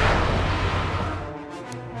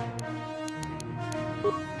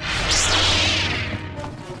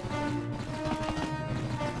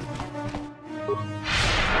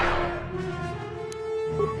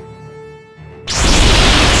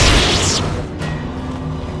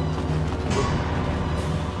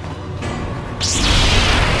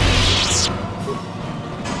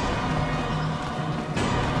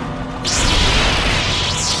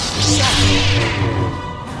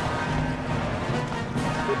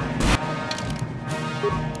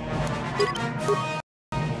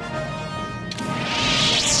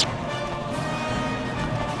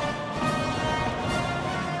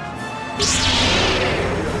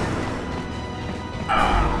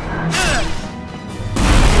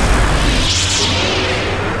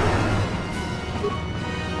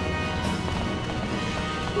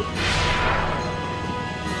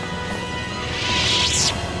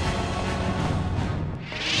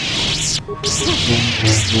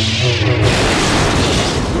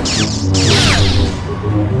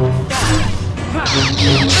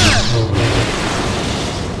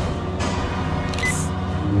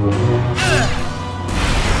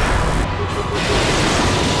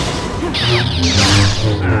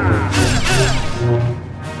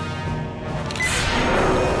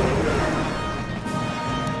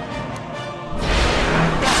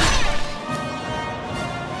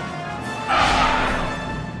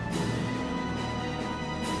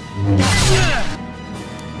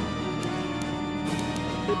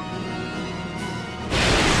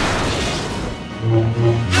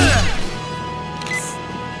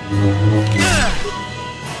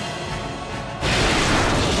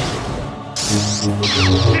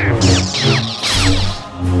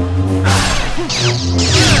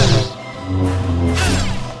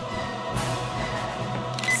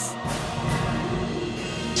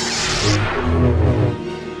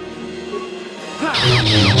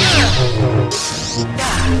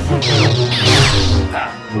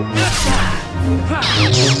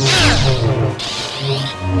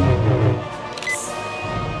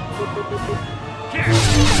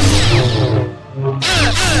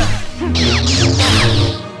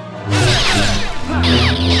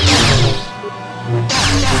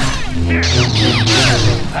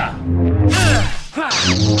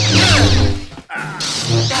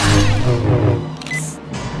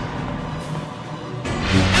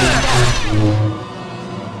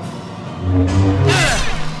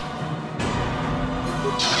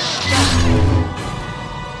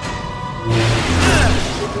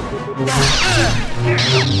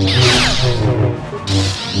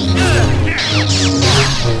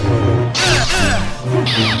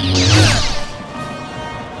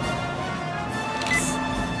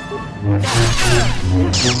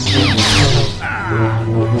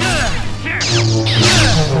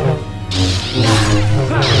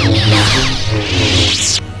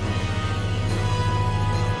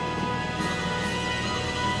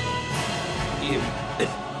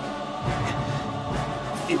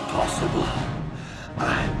 Impossible.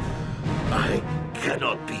 I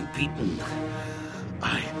cannot be beaten.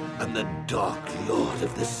 I am the Dark Lord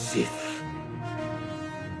of the Sith.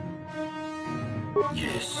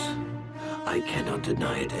 Yes, I cannot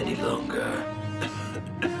deny it any longer.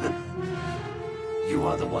 You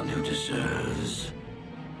are the one who deserves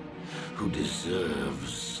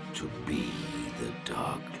to be the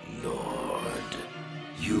Dark Lord.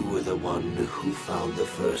 You were the one who found the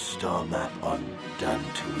first star map on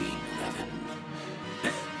Dantooine, Revan.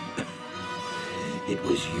 It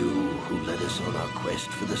was you who led us on our quest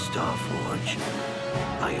for the Star Forge.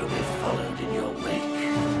 I only followed in your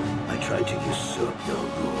wake. I tried to usurp your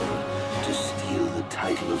rule, to steal the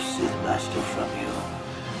title of Sith Master from you.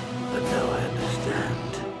 But now I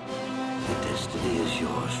understand. The destiny is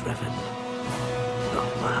yours, Revan.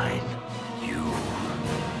 Not mine. You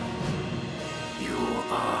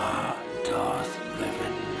are Darth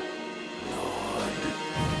Revan, Lord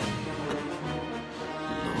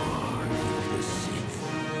of the Sith.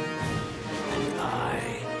 And I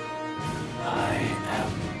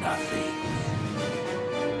am nothing.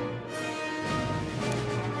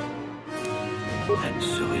 And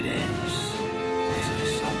so it ends, as I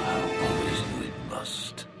somehow always knew it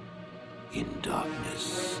must, in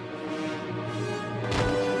darkness.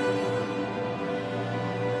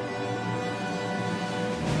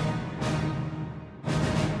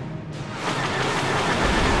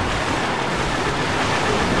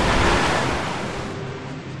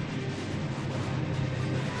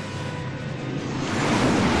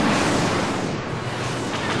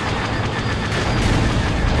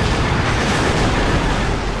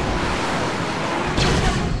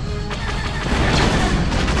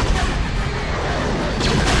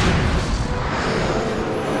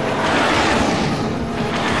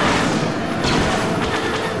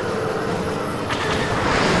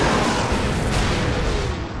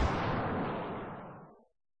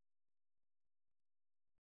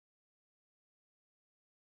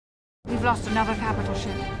 We've lost another capital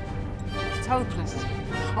ship. It's hopeless.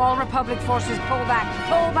 All Republic forces, pull back!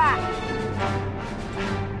 Pull back!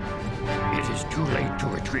 It is too late to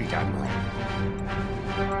retreat, Admiral.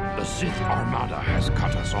 The Sith Armada has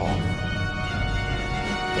cut us off.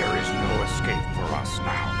 There is no escape for us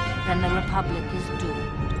now. Then the Republic is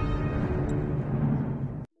doomed.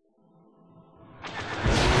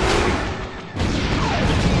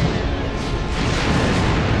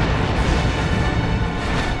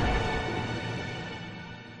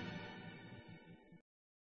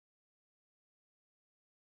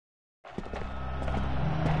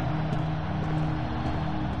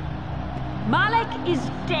 Malak is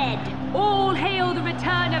dead. dead. All hail the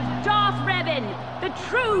return of Darth Revan, the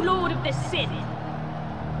true Lord of the Sith.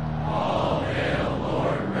 All hail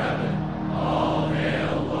Lord Revan. All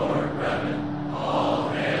hail Lord Revan. All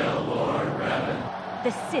hail Lord Revan.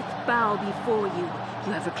 The Sith bow before you.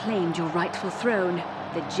 You have reclaimed your rightful throne.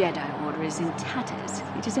 The Jedi Order is in tatters.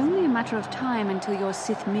 It is only a matter of time until your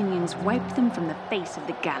Sith minions wipe them from the face of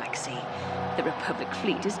the galaxy. The Republic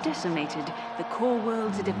fleet is decimated. The core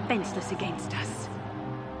worlds are defenseless against us.